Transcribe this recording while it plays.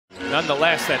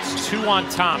Nonetheless, that's 2 on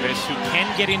Thomas, who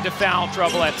can get into foul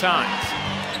trouble at times.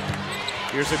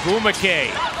 Here's Ogwumike,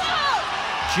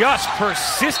 just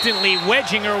persistently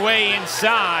wedging her way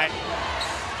inside.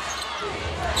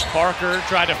 Parker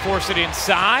tried to force it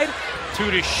inside.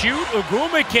 2 to shoot.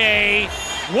 Ogwumike,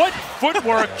 what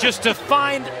footwork just to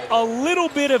find a little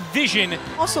bit of vision.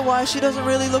 Also why she doesn't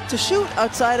really look to shoot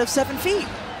outside of 7 feet.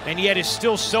 And yet is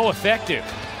still so effective.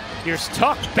 Here's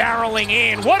Tuck barreling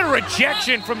in. What a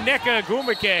rejection from Nneka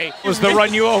Ogwumike. Was the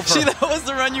run you over. That was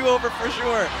the run you over for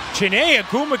sure. Nneka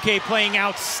Ogwumike playing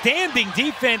outstanding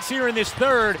defense here in this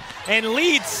third and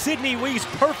leads Sydney Weiss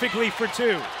perfectly for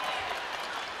 2.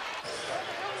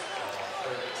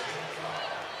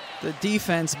 The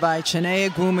defense by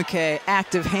Nneka Ogwumike,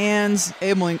 active hands,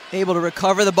 able to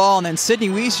recover the ball, and then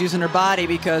Sydney Weiss using her body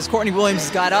because Courtney Williams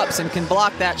has got ups and can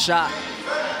block that shot.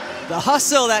 The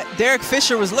hustle that Derek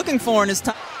Fisher was looking for in his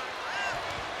time.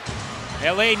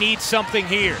 LA needs something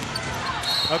here.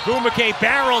 Ogwumike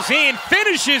barrels in,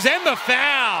 finishes, and the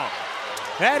foul.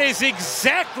 That is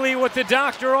exactly what the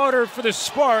doctor ordered for the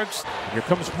Sparks. Here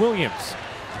comes Williams,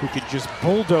 who can just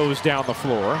bulldoze down the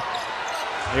floor.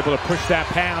 Able to push that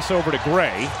pass over to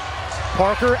Gray.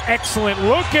 Parker, excellent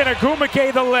look at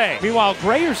Ogwumike the leg. Meanwhile,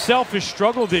 Gray herself has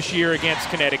struggled this year against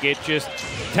Connecticut. Just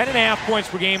 10.5 points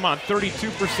per game on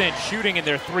 32% shooting in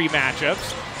their 3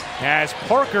 matchups. As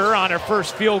Parker on her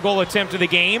first field goal attempt of the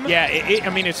game. Yeah, I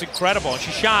mean, it's incredible.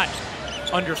 She shot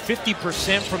under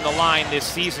 50% from the line this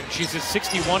season. She's at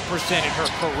 61% in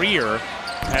her career.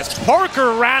 As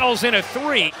Parker rattles in a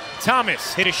 3.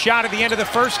 Thomas hit a shot at the end of the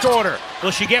first quarter. Will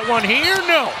she get one here?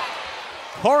 No.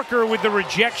 Parker with the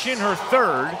rejection, her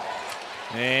 3rd.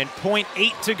 And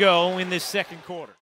 .8 to go in this second quarter.